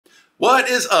What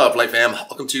is up, Light Fam?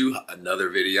 Welcome to another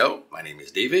video. My name is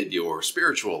David, your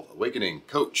spiritual awakening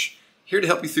coach, here to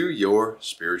help you through your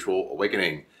spiritual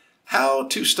awakening. How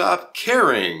to stop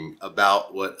caring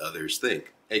about what others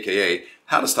think, aka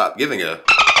how to stop giving a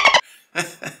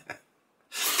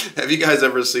Have you guys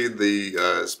ever seen the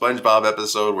SpongeBob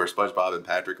episode where SpongeBob and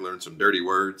Patrick learn some dirty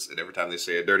words, and every time they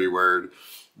say a dirty word,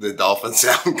 the dolphin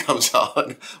sound comes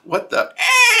on? What the?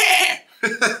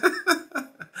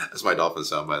 That's my dolphin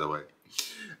sound, by the way.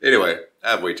 Anyway,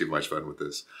 I have way too much fun with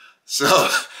this. So,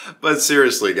 but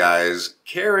seriously, guys,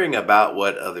 caring about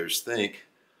what others think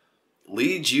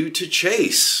leads you to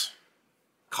chase,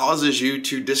 causes you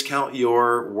to discount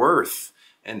your worth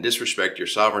and disrespect your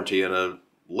sovereignty in a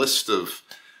list of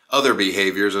other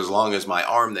behaviors as long as my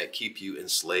arm that keep you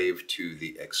enslaved to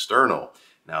the external.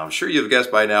 Now, I'm sure you've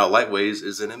guessed by now, Lightways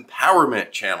is an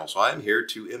empowerment channel. So I'm here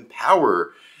to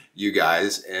empower you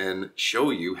guys and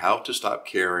show you how to stop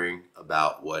caring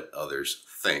about what others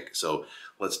think. So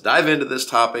let's dive into this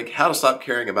topic, how to stop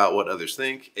caring about what others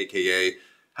think, aka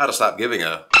how to stop giving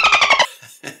a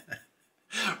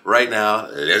right now.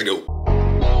 Let's go.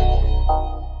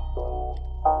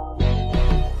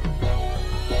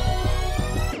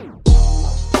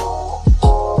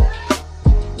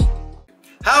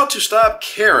 How to stop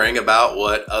caring about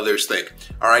what others think.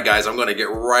 All right, guys, I'm going to get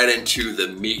right into the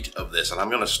meat of this, and I'm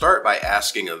going to start by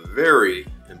asking a very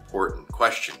important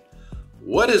question.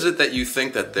 What is it that you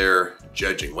think that they're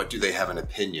judging? What do they have an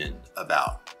opinion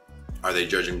about? Are they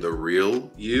judging the real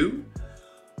you?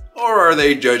 Or are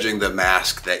they judging the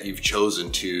mask that you've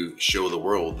chosen to show the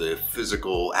world, the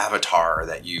physical avatar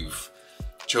that you've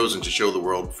chosen to show the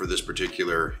world for this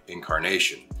particular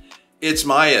incarnation? It's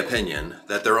my opinion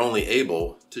that they're only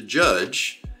able to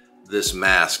judge this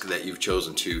mask that you've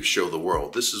chosen to show the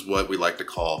world. This is what we like to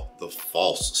call the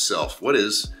false self. What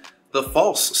is the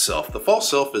false self? The false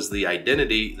self is the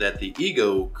identity that the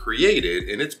ego created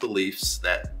in its beliefs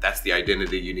that that's the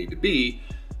identity you need to be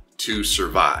to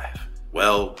survive.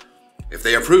 Well, if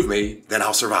they approve me, then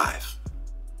I'll survive.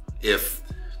 If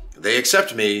they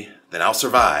accept me, then I'll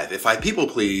survive. If I people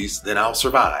please, then I'll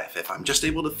survive. If I'm just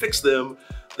able to fix them,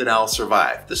 then I'll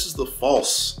survive. This is the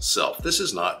false self. This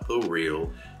is not the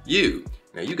real you.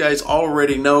 Now, you guys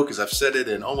already know, because I've said it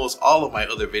in almost all of my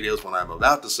other videos when I'm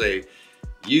about to say,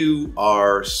 you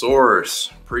are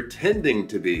source, pretending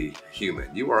to be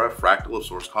human. You are a fractal of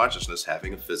source consciousness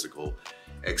having a physical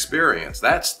experience.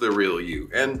 That's the real you.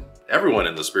 And everyone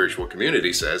in the spiritual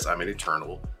community says, I'm an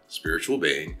eternal spiritual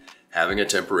being having a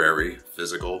temporary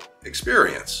physical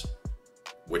experience,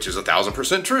 which is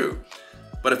 1000% true.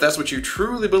 But if that's what you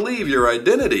truly believe your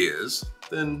identity is,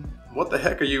 then what the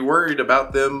heck are you worried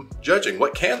about them judging?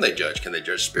 What can they judge? Can they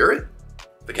judge spirit?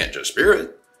 They can't judge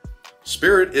spirit.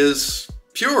 Spirit is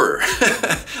pure.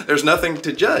 There's nothing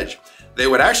to judge. They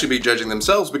would actually be judging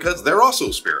themselves because they're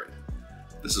also spirit.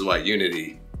 This is why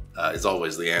unity is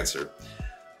always the answer.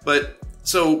 But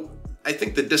so I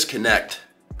think the disconnect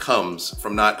comes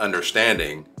from not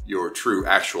understanding your true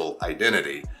actual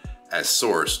identity as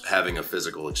source having a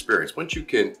physical experience. Once you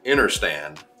can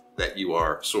understand that you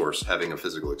are source having a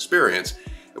physical experience,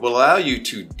 it will allow you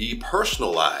to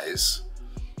depersonalize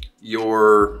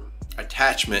your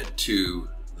attachment to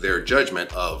their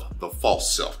judgment of the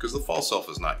false self, because the false self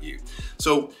is not you.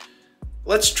 So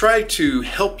let's try to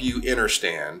help you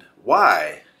understand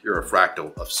why you're a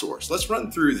fractal of source. Let's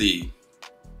run through the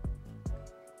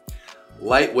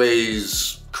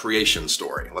Lightways creation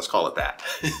story. Let's call it that.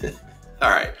 All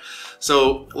right.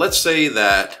 So let's say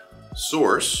that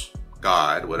source,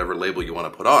 God, whatever label you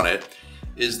want to put on it,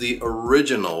 is the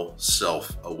original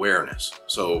self-awareness.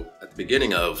 So at the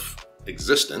beginning of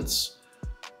existence,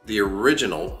 the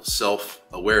original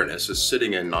self-awareness is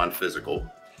sitting in non-physical.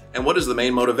 And what is the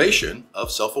main motivation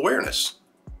of self-awareness?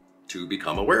 To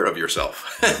become aware of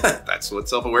yourself. That's what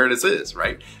self-awareness is,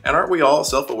 right? And aren't we all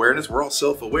self-awareness? We're all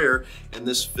self-aware in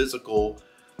this physical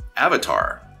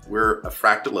avatar. We're a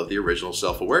fractal of the original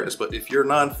self-awareness. But if you're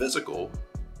non-physical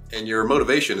and your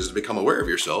motivation is to become aware of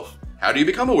yourself, how do you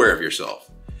become aware of yourself?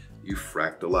 You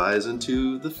fractalize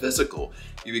into the physical.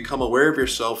 You become aware of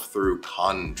yourself through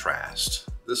contrast.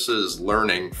 This is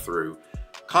learning through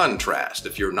contrast.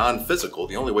 If you're non-physical,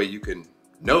 the only way you can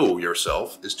know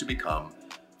yourself is to become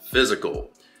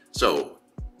physical. So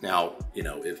now,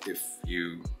 if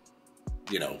you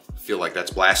feel like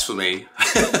that's blasphemy,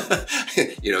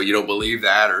 you don't believe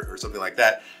that or something like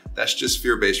that, that's just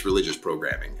fear-based religious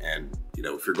programming. And,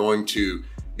 if you're going to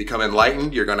become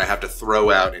enlightened, you're going to have to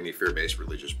throw out any fear-based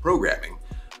religious programming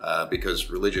because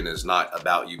religion is not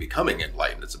about you becoming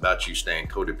enlightened. It's about you staying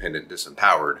codependent,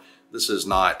 disempowered This is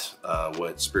not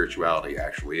what spirituality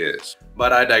actually is.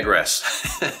 But I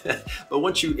digress. But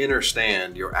once you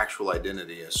understand your actual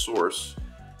identity as source,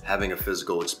 having a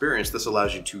physical experience, this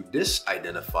allows you to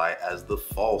disidentify as the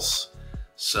false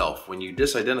self. When you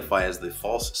disidentify as the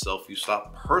false self, you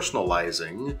stop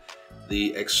personalizing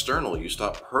the external. You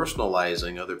stop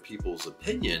personalizing other people's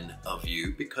opinion of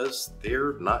you because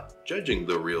they're not judging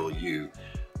the real you.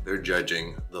 They're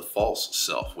judging the false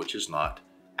self, which is not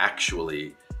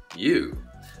actually you.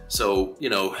 So, you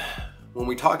know, when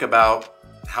we talk about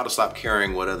how to stop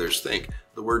caring what others think,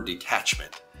 the word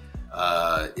detachment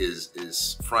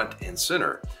is front and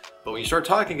center. But when you start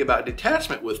talking about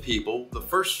detachment with people, the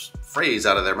first phrase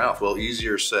out of their mouth, well,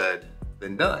 easier said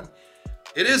than done.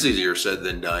 It is easier said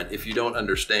than done if you don't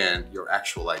understand your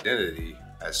actual identity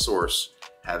as source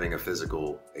having a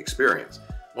physical experience.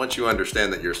 Once you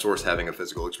understand that you're source having a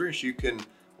physical experience, you can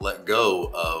let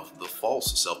go of the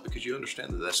false self because you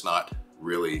understand that that's not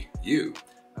really you.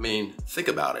 I mean, think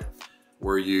about it.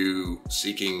 Were you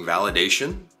seeking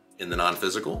validation in the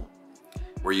non-physical?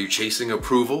 Were you chasing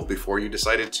approval before you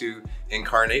decided to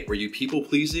incarnate? Were you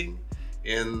people-pleasing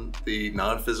in the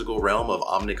non-physical realm of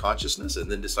omniconsciousness and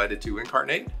then decided to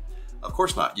incarnate? Of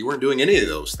course not. You weren't doing any of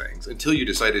those things until you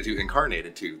decided to incarnate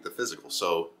into the physical.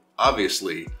 So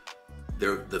obviously,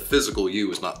 the physical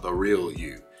you is not the real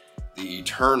you. The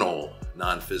eternal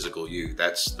non-physical you,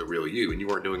 that's the real you, and you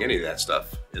weren't doing any of that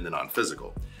stuff in the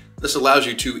non-physical. This allows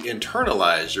you to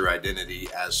internalize your identity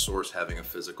as source having a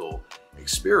physical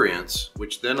experience,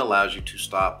 which then allows you to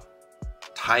stop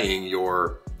tying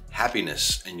your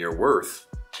happiness and your worth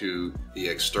to the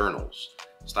externals.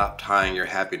 Stop tying your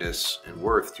happiness and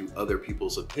worth to other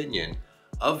people's opinion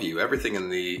of you. Everything in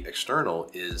the external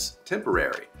is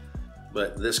temporary.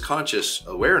 But this conscious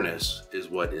awareness is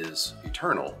what is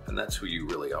eternal, and that's who you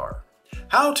really are.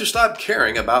 How to stop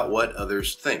caring about what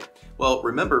others think? Well,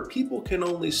 remember, people can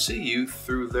only see you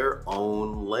through their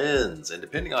own lens, and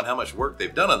depending on how much work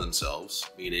they've done on themselves,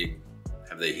 meaning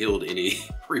have they healed any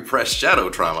repressed shadow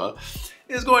trauma,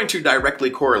 is going to directly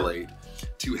correlate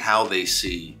to how they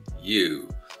see you.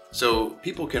 So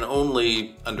people can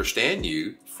only understand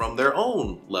you from their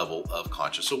own level of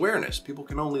conscious awareness. People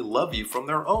can only love you from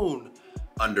their own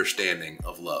understanding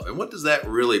of love. And what does that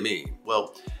really mean?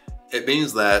 Well, it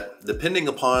means that depending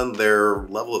upon their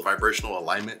level of vibrational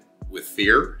alignment with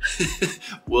fear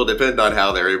will depend on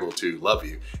how they're able to love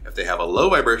you. If they have a low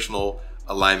vibrational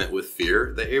alignment with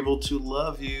fear, they're able to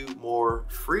love you more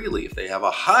freely. If they have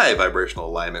a high vibrational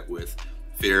alignment with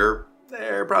fear,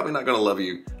 they're probably not going to love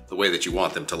you the way that you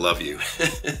want them to love you.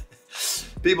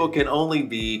 People can only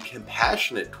be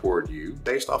compassionate toward you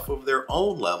based off of their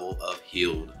own level of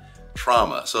healed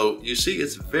trauma. So you see,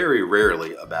 it's very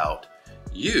rarely about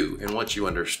you. And once you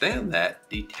understand that,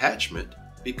 detachment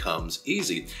becomes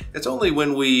easy. It's only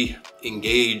when we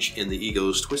engage in the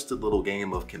ego's twisted little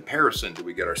game of comparison do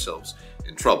we get ourselves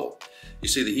in trouble. You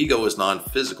see, the ego is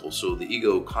non-physical, so the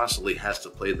ego constantly has to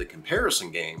play the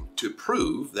comparison game to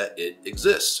prove that it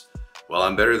exists. Well,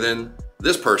 I'm better than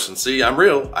this person. See, I'm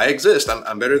real. I exist.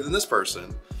 I'm better than this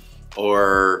person.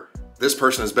 Or this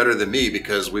person is better than me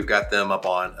because we've got them up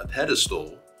on a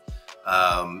pedestal.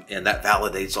 And that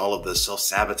validates all of the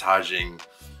self-sabotaging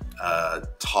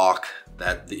talk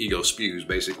that the ego spews,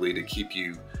 basically to keep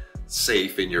you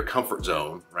safe in your comfort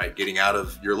zone, right? Getting out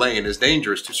of your lane is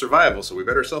dangerous to survival, so we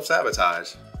better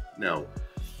self-sabotage. No.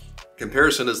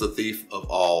 Comparison is the thief of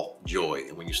all joy.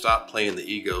 And when you stop playing the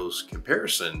ego's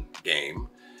comparison game,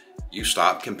 you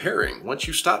stop comparing. Once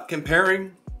you stop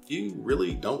comparing, you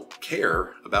really don't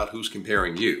care about who's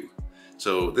comparing you.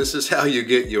 So this is how you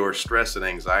get your stress and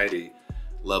anxiety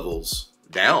levels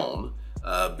down,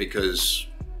 because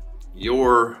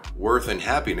your worth and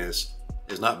happiness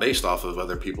is not based off of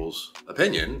other people's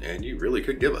opinion, and you really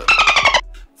could give a.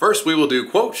 First, we will do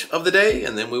quote of the day,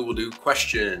 and then we will do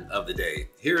question of the day.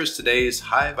 Here is today's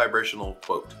high vibrational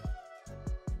quote.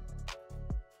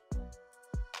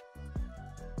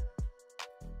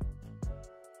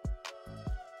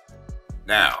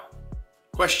 Now,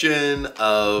 question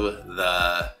of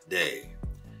the day.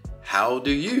 How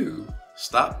do you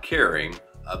stop caring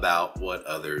about what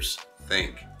others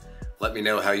think? Let me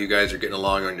know how you guys are getting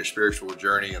along on your spiritual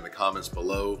journey in the comments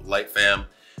below, Light Fam.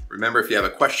 Remember, if you have a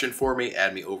question for me,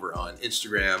 add me over on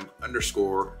Instagram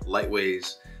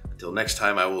 _Lightways. Until next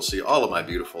time, I will see all of my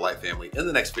beautiful Light family in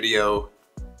the next video.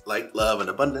 Light, love, and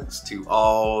abundance to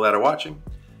all that are watching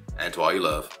and to all you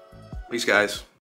love. Peace, guys.